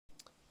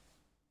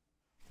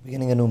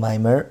Beginning a new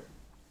Maimer.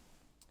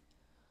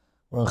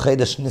 We're on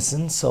Chodesh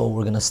Nisan, so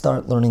we're going to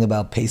start learning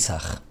about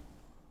Pesach.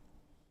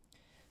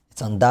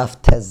 It's on Daf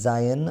Tez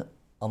Zayin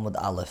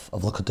Amud Aleph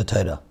of Likutei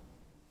Torah.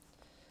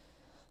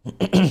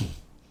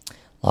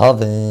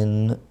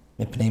 להבין,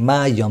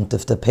 מפני יום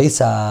תפתח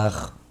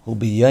פסח, הוא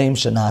ביום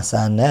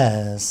שנעשה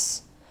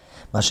נס,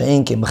 מה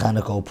שאין כן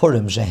בחנוכה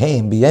ופורים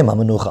שהם ביום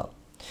המנוחה.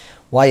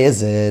 Why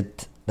is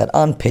it that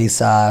on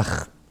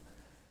Pesach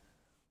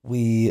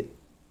we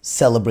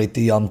celebrate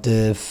the Yom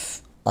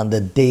Tif on the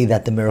day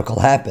that the miracle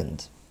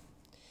happened,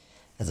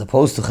 as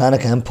opposed to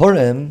Chanukah and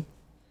Purim,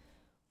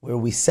 where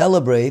we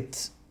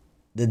celebrate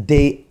the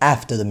day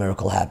after the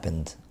miracle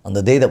happened? On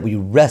the day that we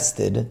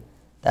rested,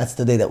 that's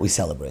the day that we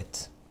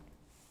celebrate.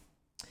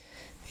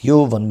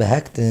 ויובן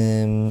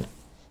בהקדים,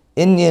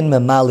 ענין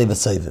ממלא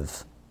וסובב.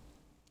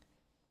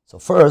 So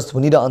first,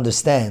 we need to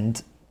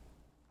understand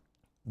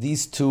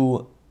these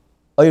two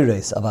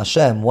oires of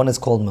Hashem. One is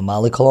called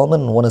ממלא kol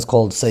and one is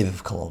called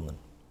סובב kol.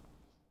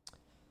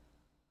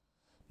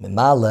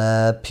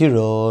 ממלא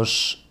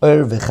פירוש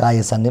אור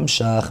וחיות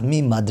הנמשך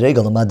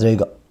ממדרגה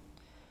למדרגה.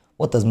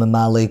 What does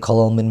ממלא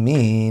kol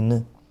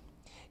mean?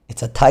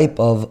 It's a type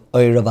of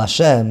oir of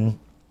Hashem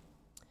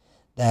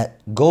that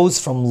goes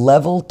from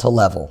level to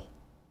level.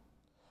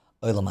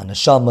 עולם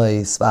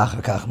הנשמות,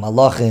 ואחר כך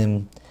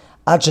מלאכים,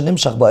 עד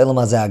שנמשך בעולם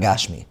הזה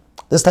הגשמי.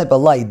 This type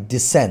of light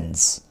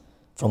descends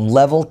from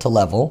level to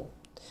level.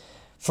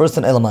 First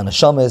in עולם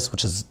הנשמות,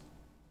 which is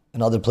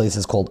in other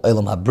places called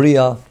עולם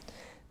הבריאה,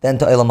 then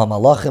to עולם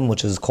המלאכים,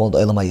 which is called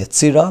עולם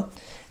היצירה,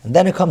 and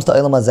then it comes to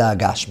עולם הזה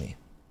הגשמי.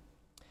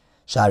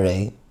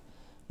 שהרי,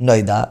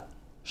 נודע,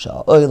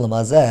 שהעולם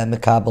הזה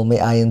מקבל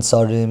מעין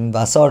שרים,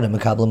 והשרים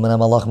מקבל מן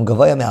המלאכים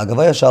גבוה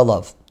מהגבוה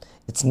שעליו.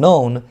 It's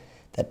known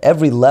that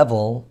every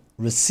level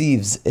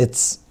receives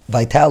its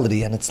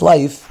vitality and its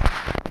life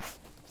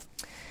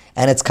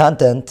and its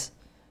content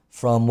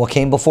from what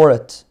came before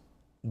it,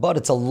 but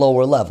it's a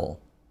lower level.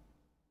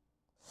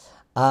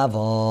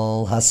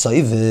 אבל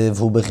הסובב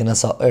הוא בחינת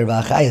העוה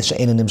והחיות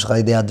שאין נמשך על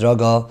ידי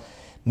הדרגה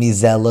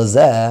מזה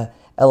לזה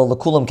אלא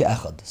לכולם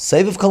כאחד.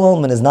 סובב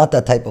kol is not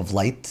that type of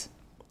light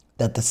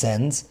that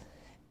descends.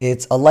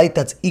 It's a light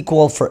that's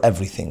equal for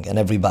everything and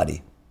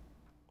everybody.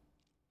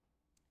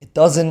 It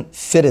doesn't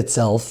fit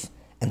itself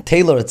and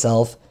tailor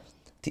itself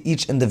to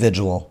each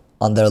individual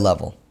on their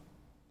level.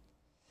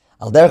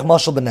 Al derech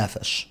mashal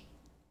b'nefesh.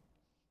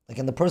 Like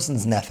in the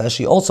person's nefesh,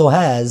 he also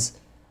has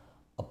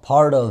a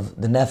part of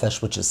the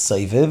nefesh which is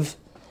sovv,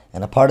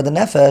 and a part of the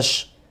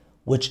nefesh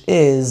which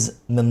is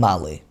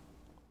ממלא.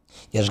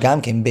 Yesh gam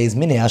kein beis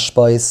minei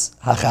hashpos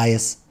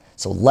hachayis.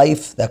 So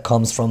life that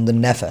comes from the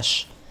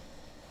nefesh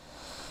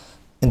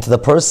into the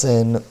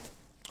person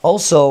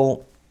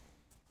also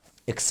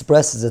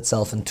expresses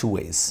itself in two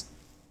ways.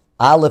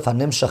 Aleph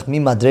הנמשך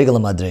ממדרגה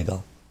למדרגה.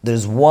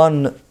 There's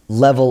one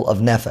level of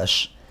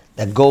nefesh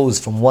that goes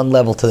from one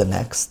level to the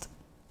next.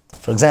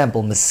 For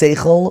example,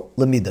 מסייכל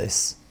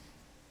למידos,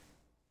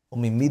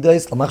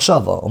 וממידos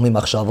למחשבה,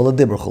 וממחשבה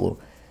לדיבור chulu.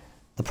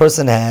 The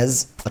person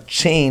has a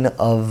chain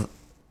of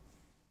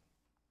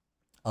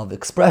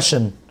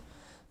expression.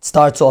 It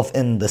starts off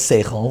in the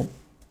seichel,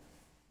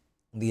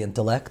 the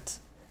intellect.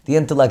 The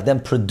intellect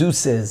then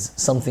produces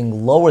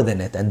something lower than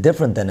it and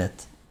different than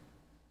it,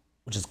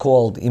 which is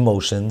called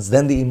emotions.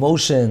 Then the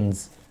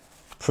emotions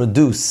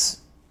produce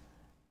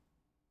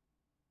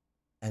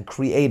and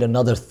create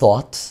another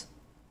thought,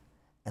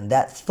 and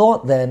that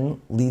thought then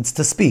leads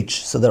to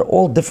speech. So they're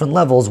all different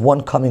levels,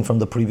 one coming from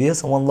the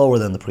previous and one lower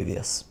than the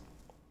previous.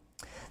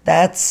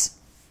 That's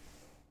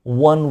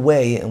one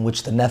way in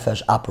which the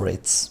nefesh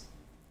operates.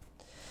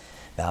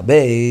 Then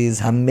there's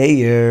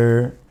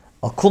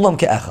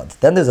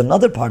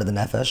another part of the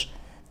nefesh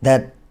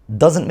that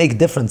doesn't make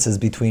differences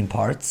between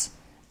parts,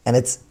 and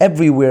it's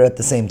everywhere at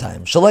the same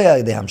time.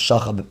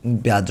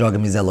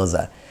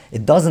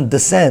 It doesn't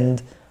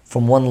descend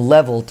from one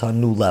level to a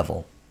new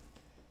level.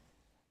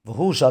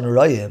 For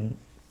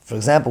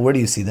example, where do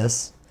you see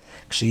this?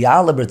 When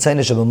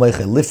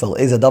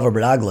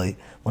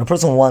a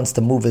person wants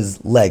to move his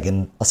leg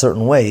in a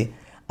certain way,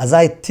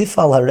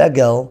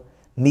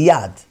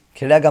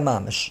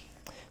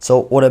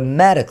 so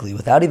automatically,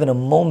 without even a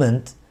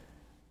moment's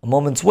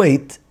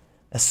wait,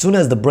 as soon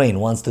as the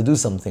brain wants to do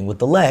something with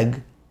the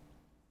leg,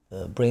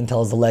 the brain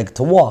tells the leg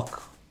to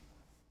walk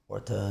or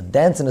to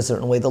dance in a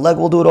certain way, the leg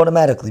will do it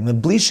automatically.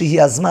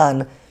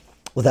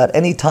 Without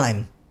any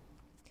time.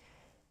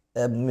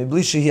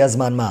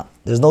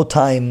 There's no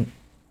time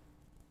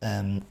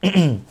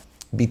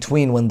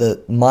between when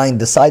the mind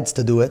decides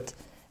to do it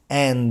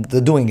and the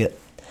doing it.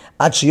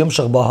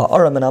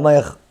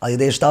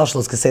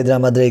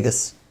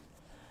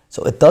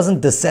 So it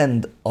doesn't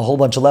descend a whole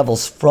bunch of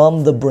levels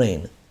from the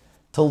brain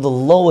till the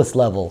lowest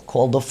level,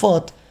 called the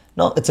foot.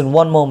 No, it's in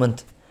one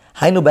moment.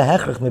 And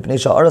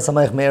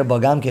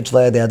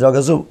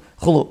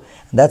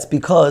that's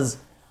because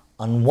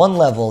on one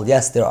level,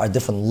 yes, there are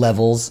different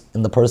levels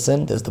in the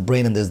person. There's the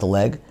brain and there's the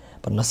leg.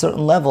 But on a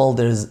certain level,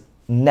 there's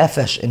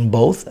nefesh in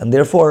both. And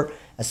therefore,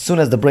 as soon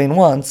as the brain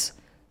wants,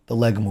 the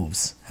leg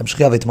moves.